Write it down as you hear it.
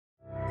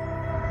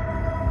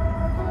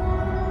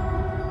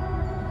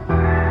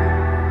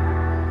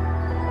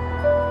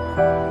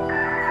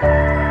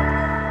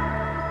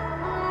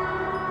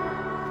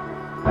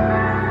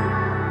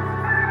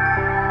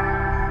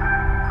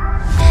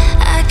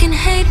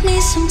hate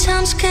me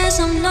sometimes cause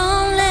I'm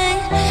lonely.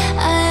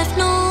 I have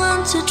no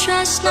one to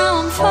trust, now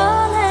I'm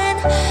falling.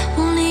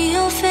 Only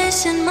your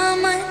face in my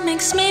mind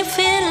makes me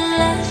feel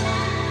alive.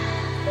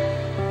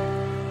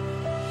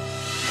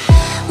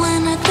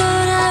 When I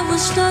thought I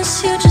was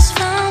lost, you just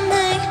found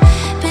me.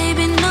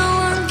 Baby, no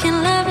one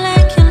can love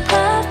like you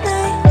love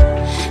me.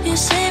 You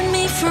saved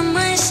me from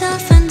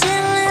myself and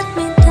didn't let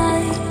me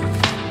die.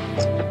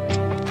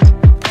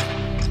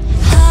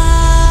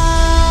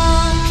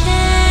 How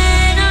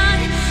can I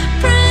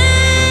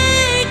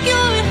break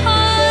your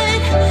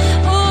heart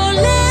or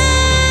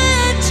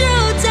let you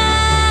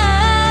down?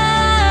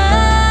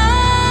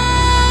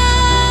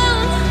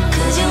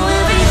 'Cause you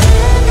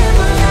everything in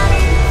my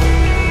life.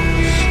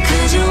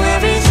 'Cause you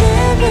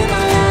everything in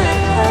my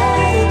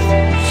life.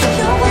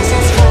 Your voice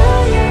is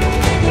fire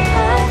and your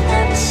heart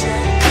never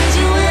said. 'Cause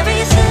you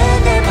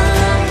everything in my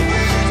life.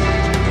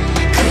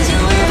 'Cause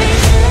you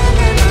everything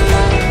in my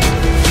life.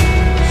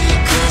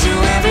 'Cause you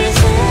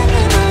everything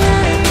in my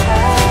life.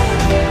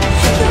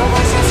 Your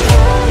voice is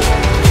fire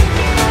and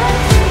your heart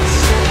never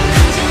said.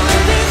 'Cause you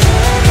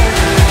everything in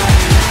my life.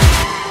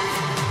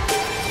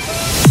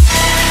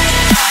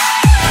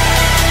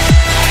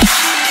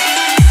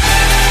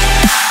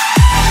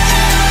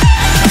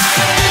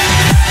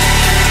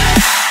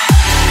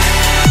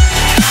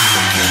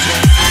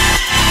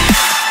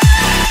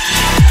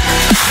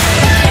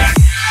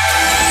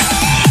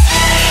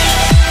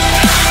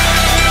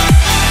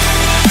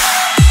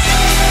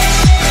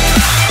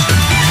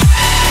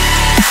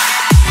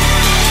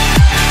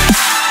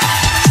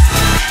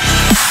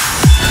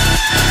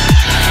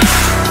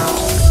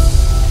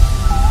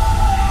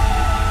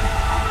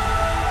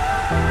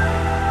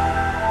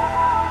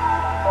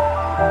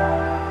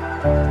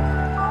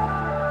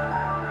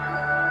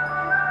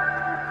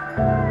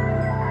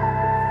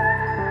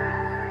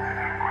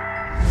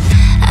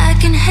 I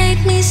can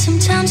hate me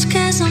sometimes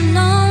cause I'm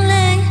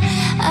lonely.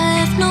 I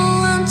have no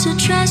one to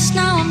trust,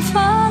 now I'm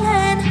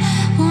falling.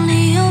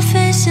 Only your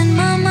face in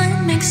my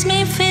mind makes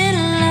me feel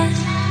alive.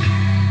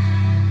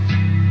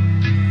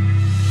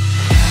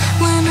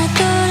 When I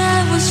thought I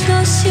was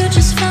lost, you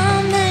just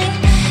found me.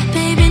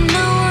 Baby,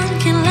 no one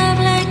can love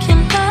like you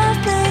love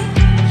me.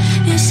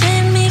 You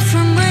saved me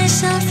from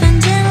myself and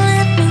didn't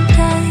let me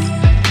die.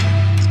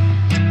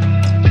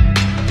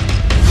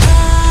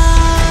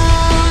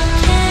 How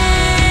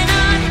can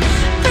I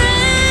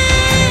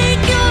break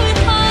your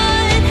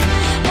heart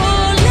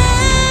or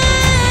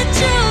let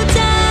you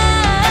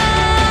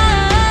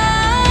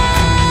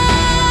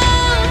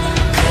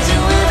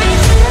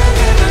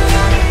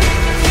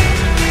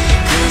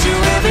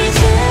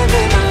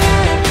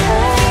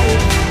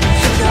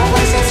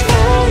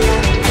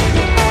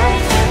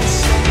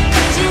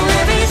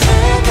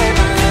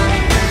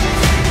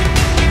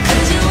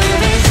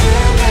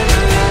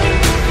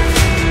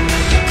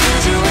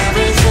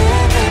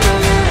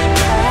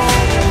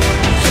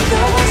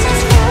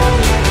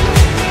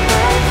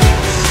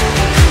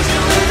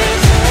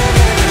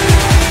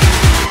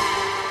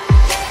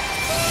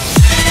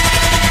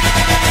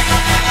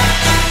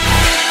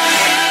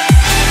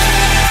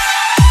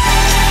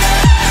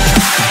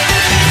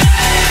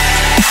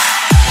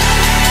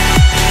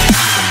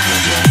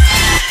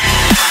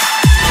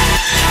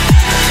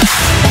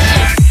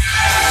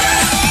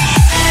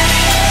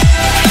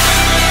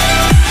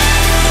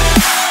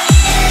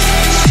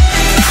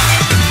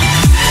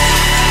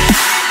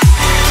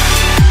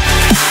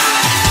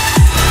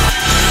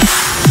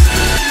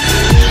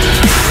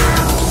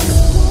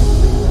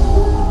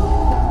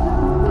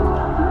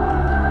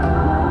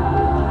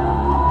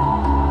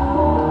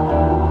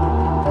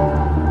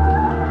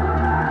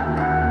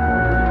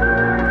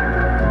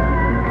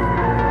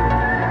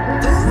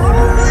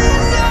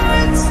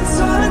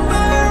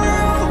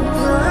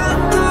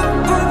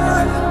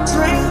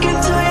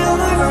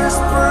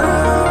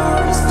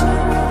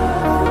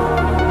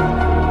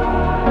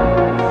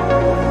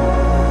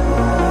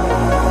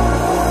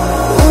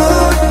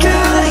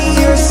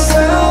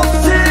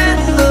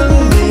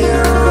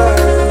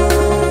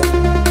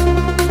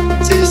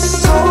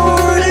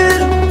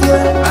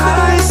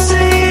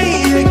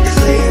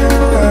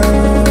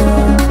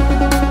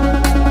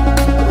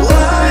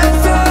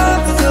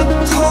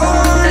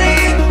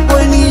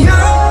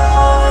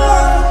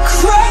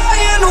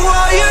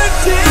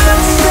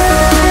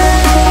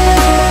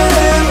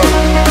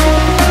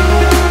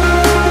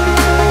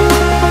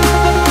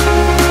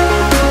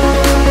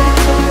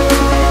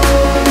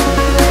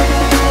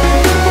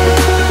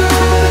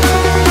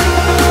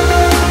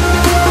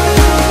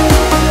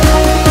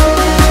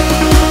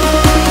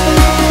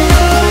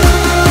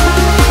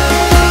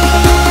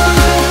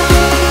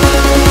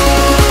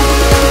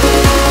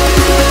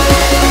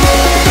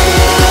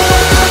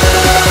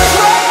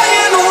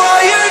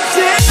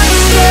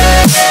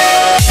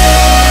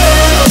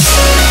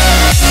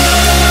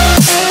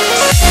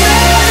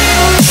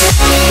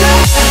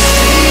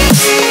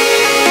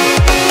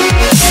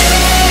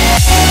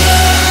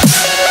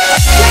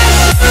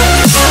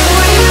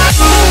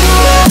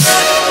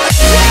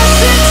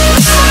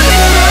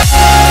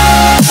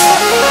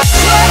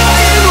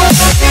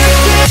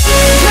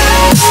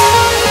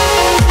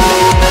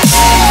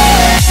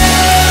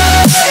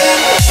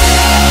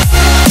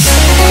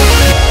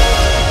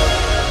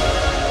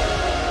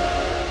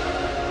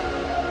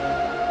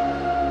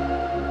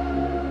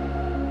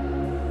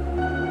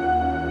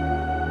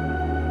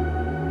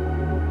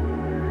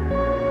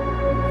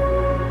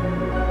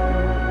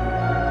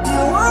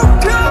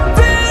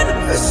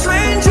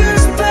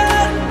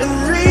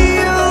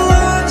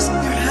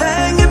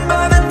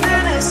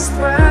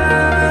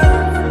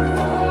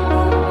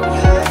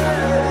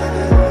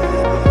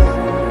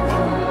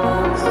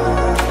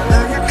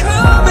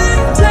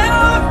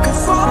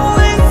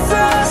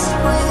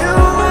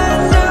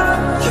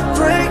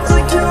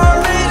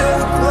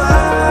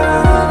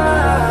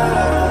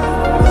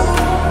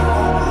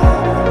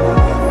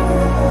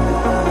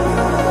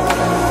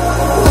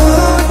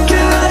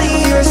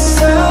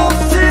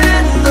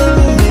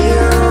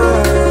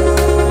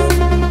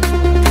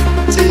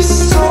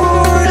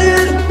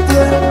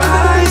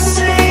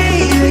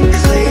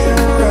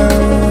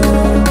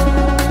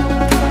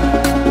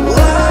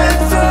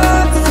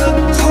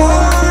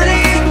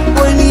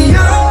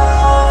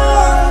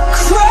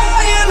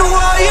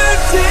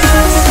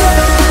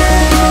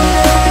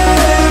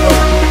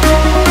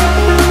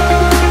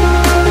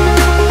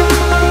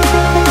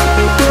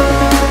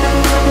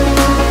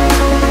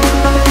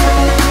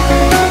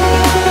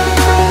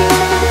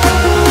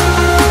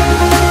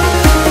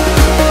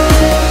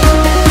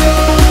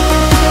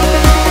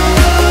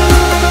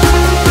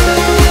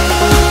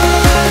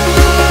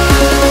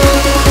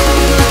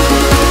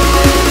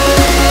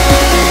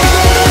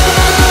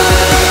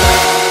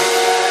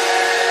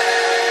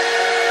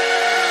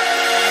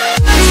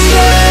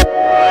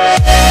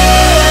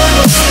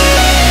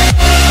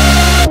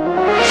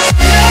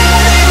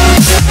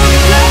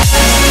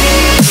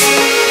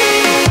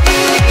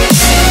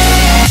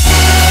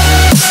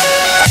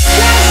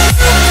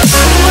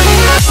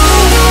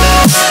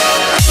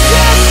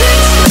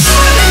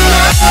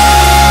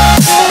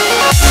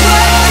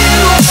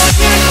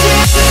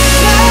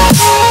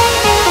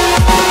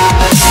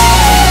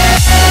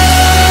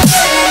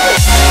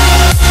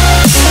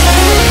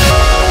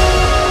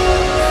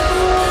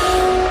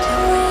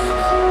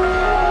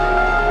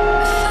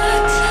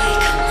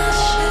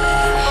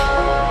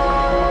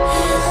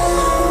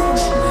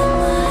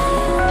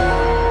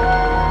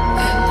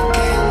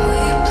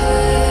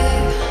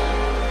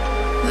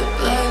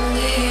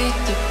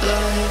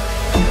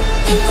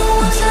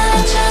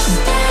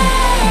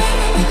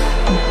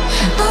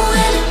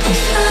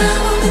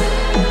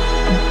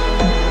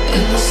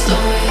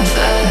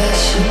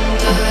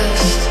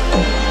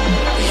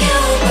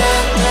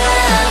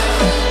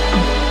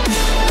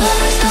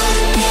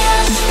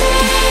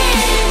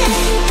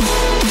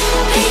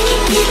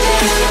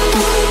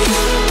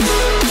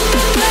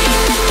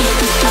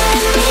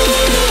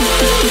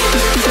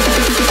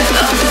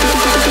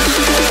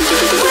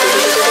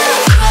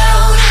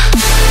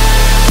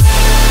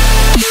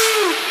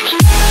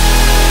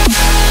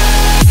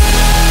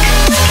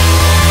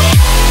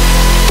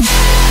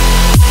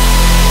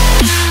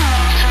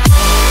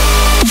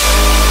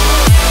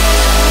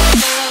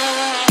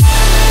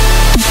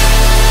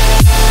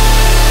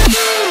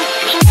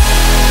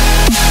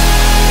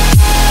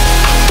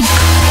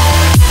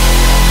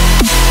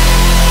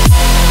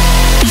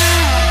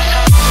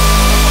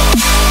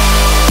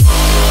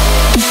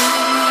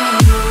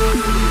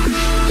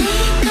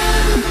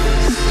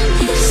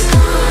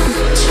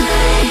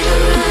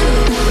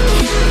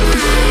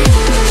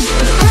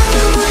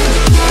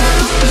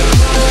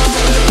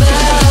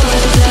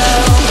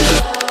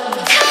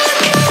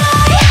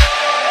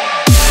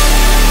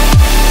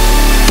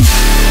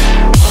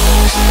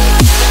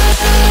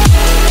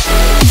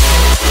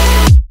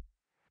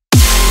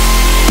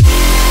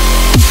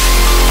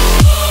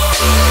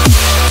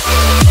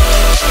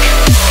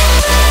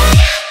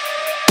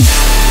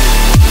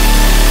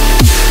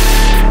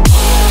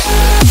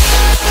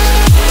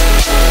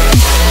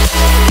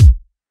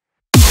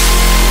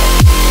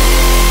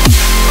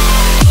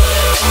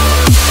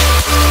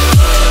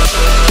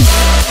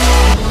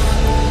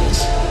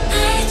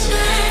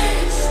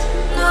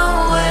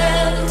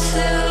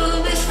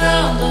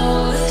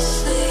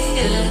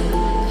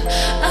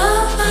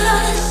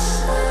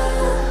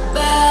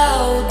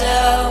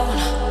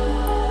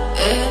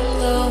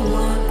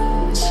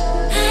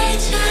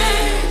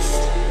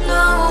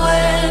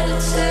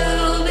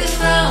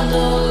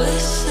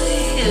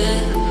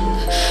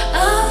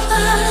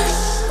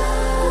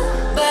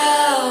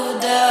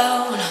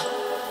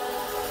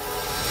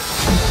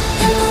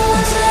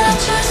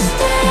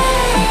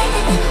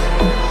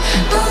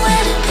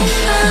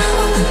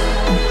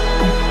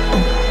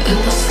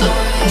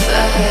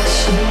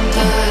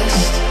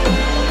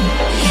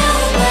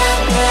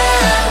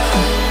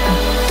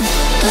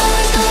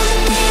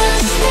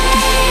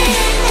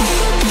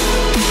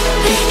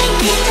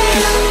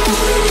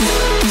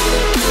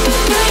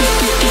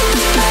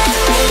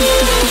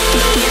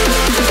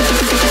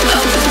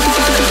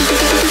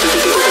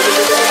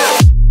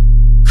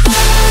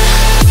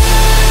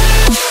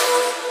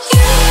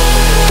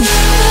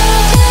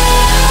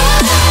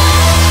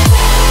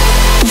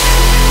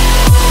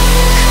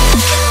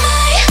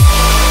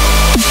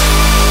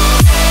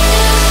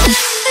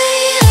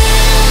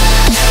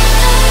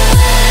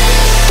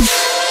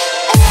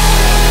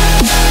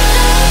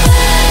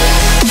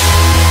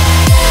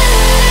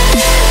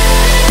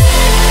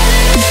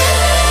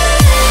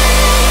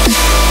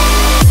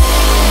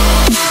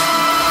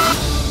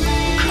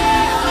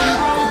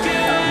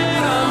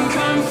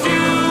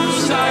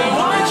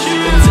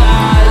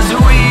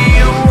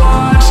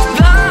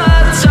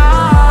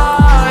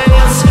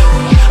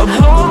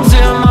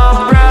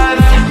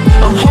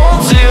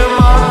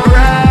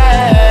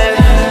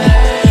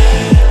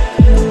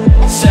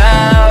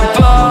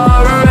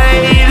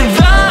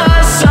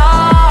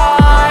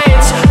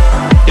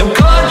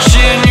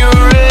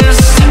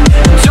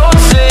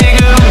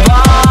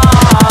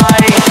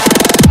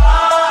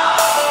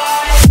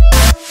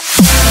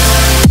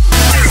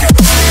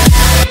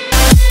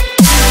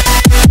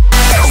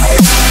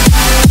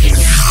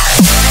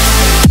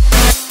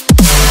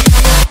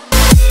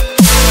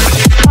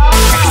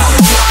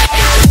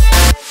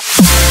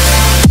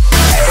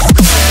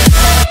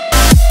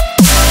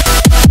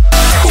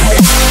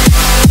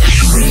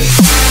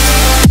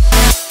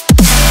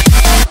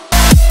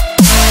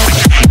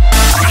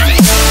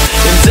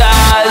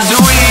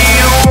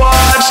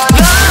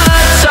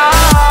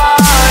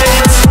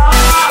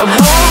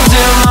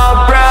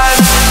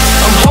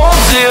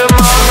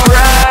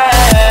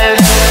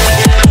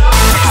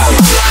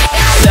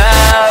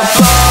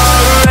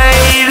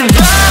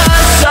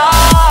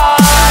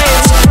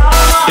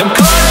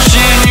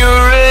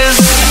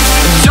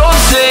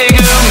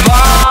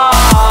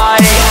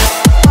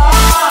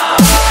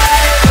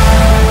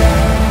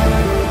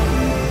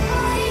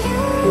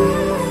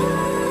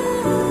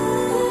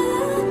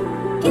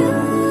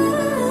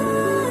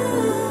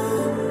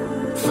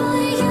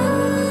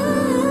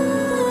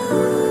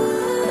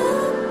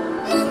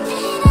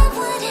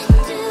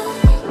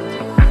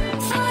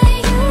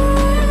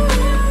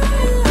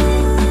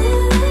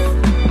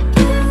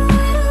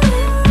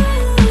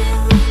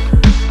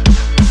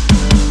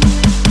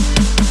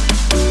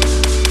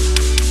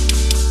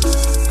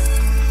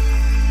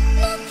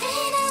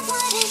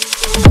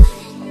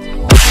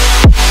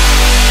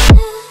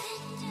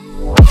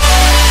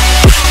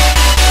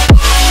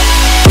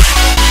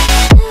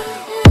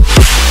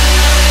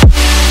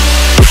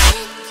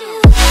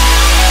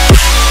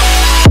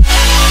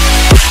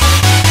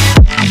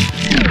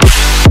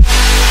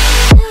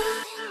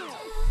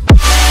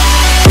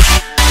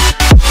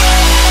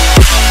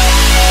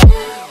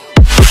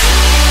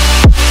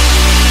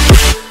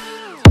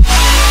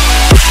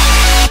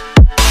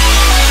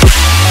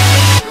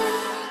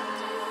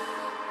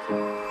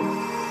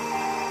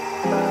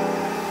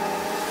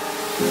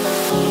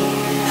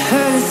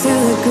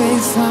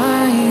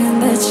grapevine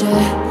that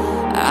you're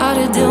out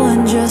here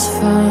doing just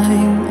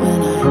fine.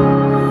 When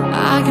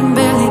I can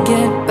barely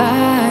get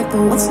back,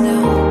 but what's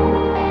new?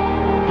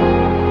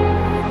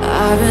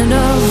 I've been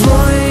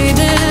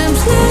avoiding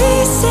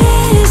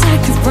places I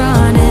could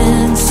run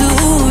into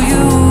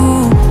you.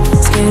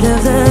 Scared of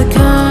the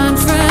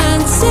confrontation,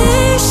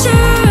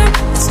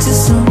 it's too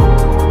soon.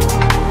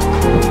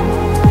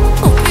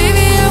 Oh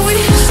baby, I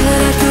wish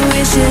that I could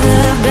wish you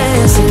the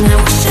best, and I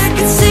wish I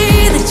could see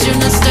that you're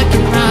not stuck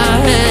in my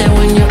head.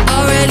 When you're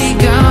already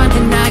gone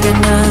and I got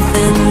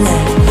nothing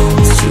left,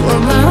 'cause you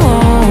are my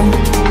home.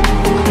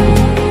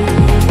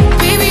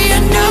 Baby, I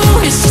know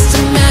it's just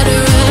a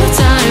matter of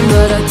time,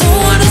 but I don't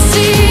wanna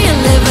see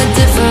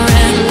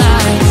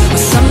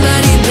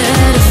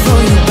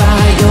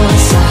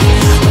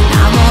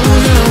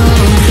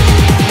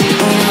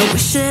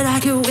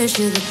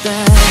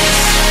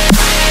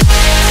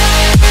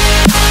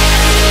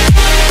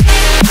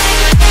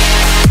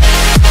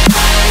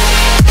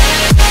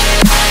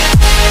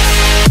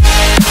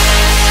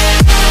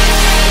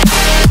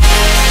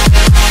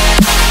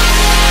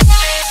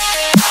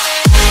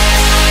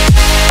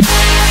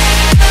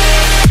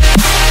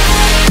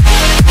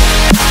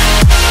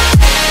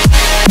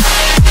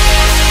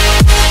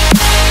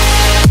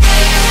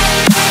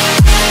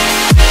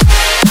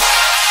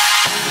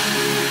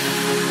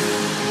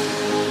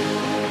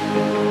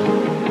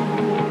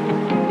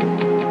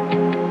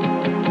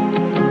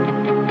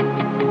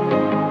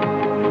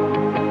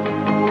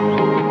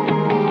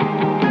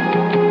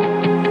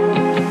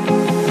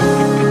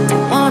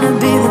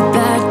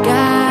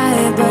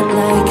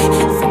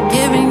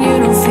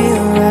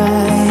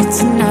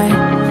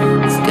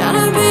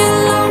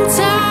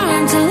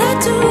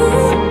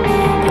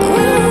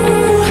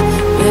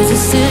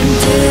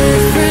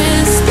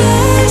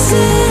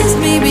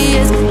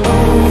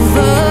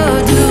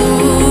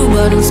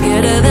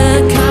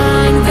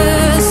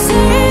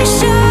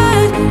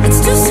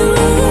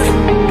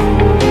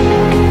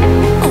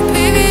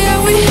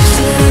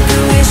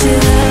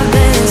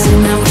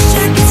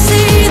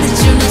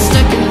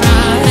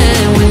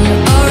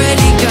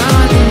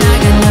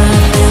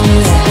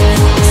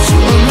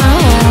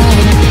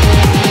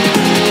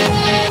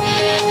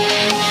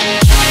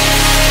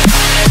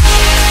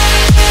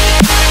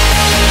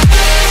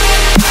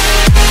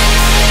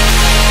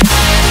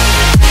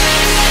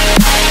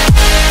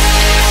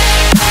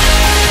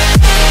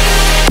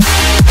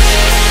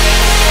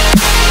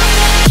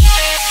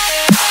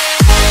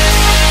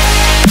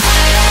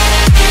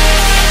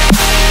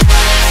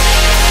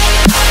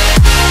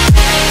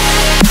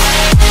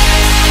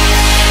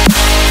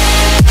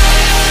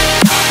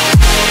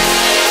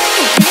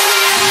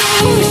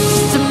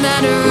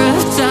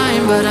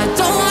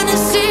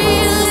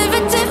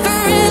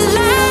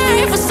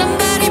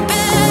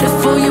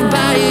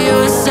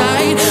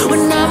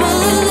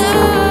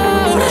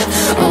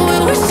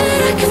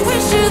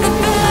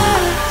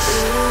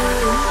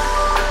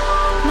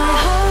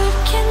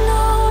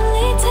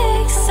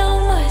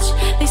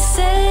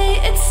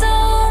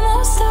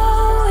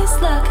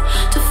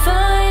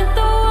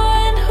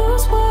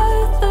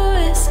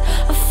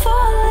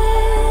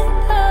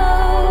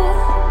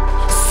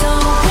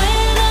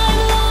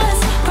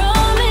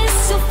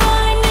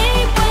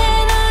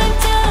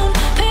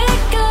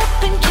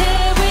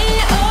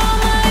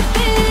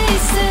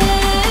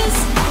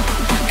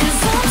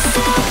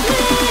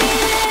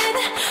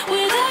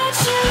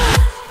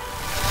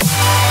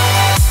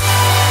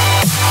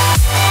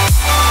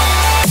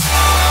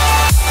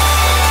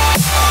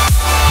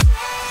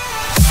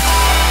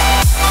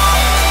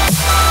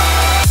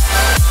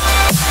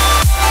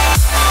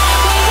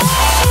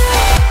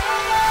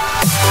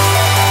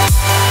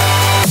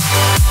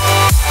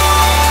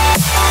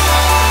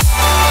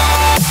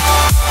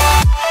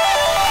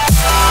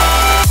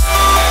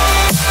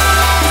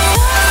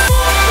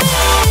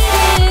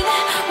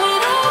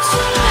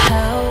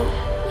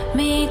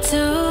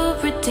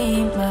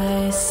redeem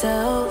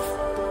myself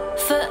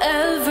for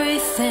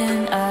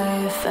everything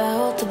I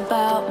felt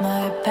about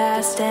my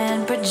past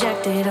and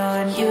projected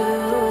on you.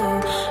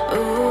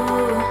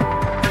 Ooh.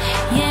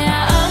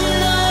 Yeah, I'm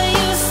not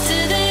used to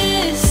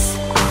this,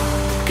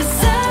 'cause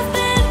I've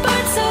been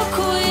burnt so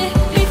quick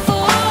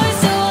before.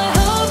 So I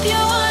hope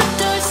you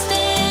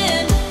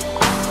understand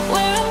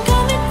where I'm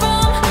coming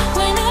from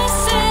when I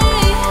say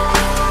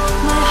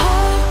my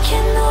heart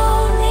can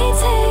only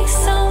take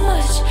so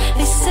much.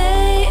 They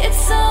say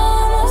it's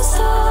almost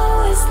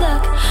always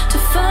luck to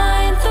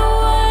find the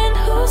one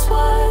who's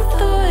worth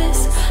the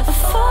risk of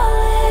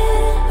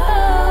falling.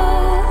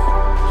 Oh,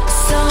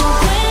 so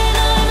when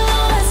I'm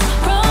lost,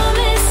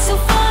 promise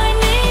you'll find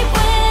me.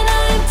 When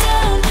I'm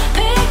down,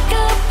 pick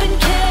up and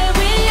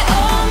carry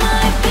all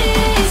my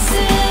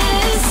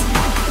pieces,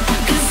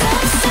 'cause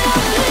I'm still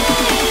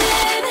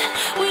bleeding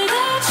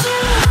without you.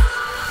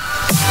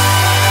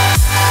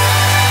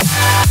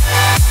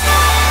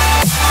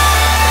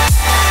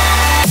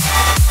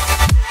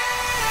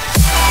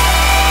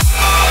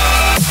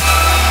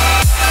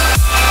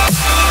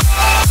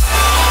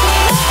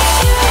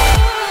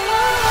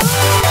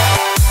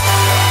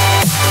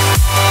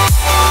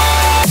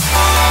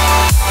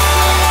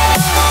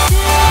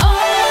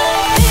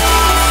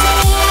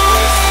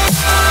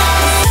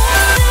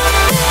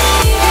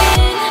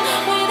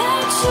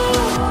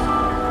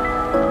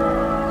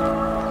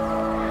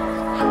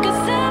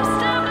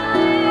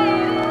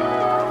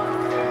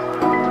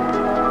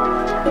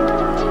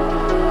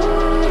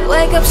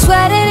 Wake up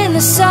sweating in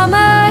the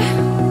summer,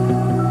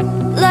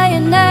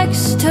 laying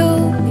next to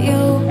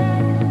you.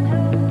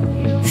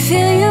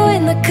 Feel you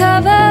in the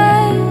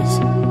covers,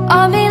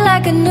 on me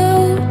like a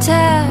new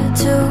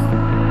tattoo.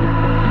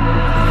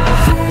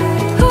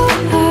 Oh,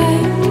 I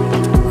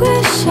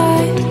wish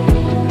I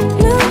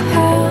knew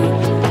how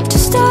to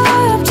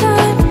stop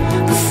time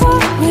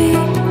before we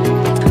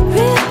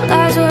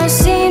realize we're a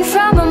scene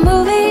from a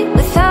movie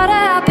without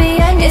a happy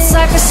end. It's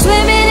like we're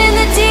swimming in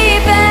the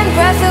deep end,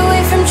 breath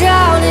away from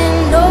drowning.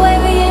 No way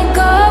we ain't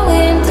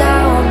going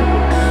down,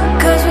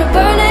 'cause we're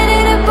burning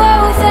it at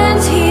both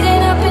ends,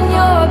 heating up in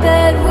your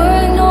bed.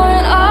 We're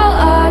ignoring all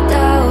our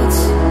doubts.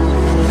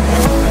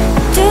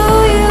 Do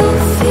you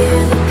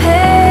feel the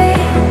pain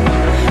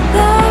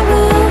that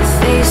we'll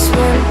face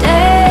one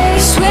day?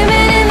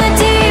 Swimming in the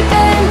deep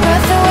end,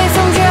 breath away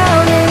from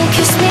drowning.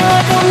 Kiss me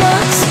like I'm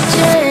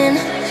oxygen.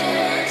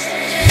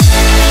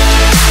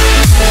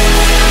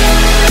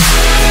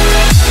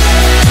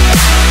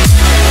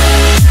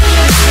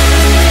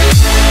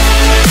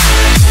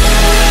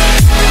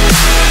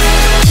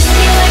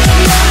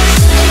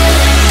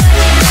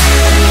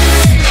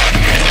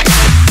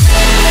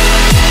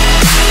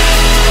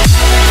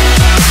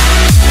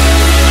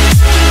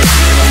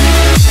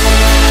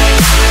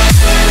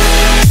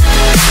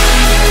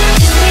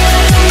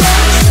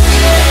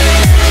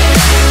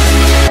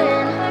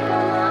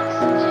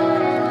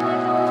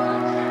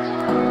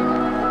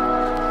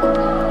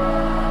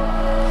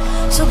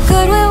 So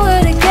good when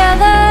we're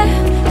together,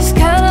 it's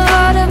kinda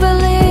hard to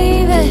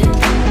believe it.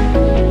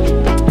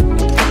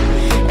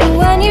 And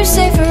when you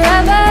say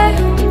forever,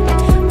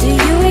 do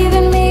you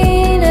even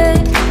mean it?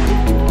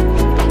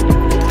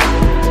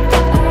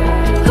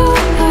 Oh,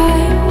 I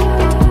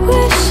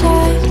wish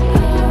I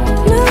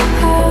knew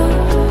how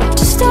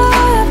to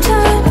stop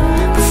time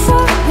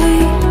before we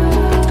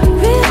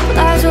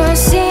realize we're a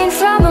scene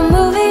from a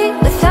movie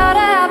without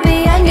a happy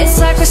end. It's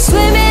like we're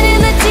swimming in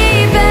the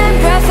deep end,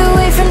 breath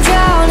away from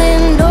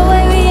drowning. No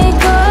way we ain't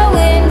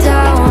going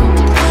down,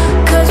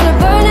 'cause we're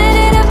burning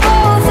it at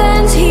both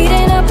ends,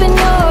 heating up in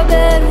your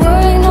bed.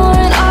 We're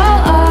ignoring all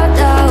our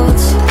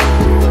doubts.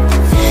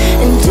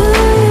 And do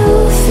you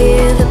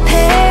feel the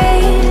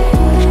pain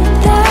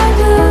that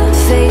we'll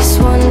face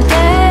one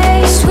day?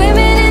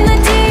 Swimming in the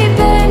deep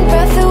end,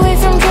 breath away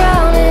from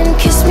drowning.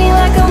 Kiss me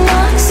like I'm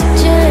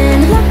oxygen,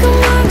 like I'm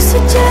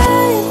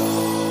oxygen,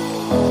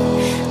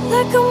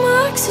 like I'm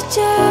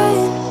oxygen,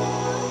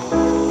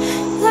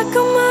 like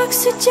I'm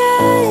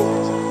oxygen,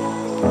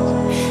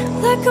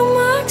 like I'm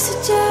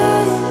oxygen.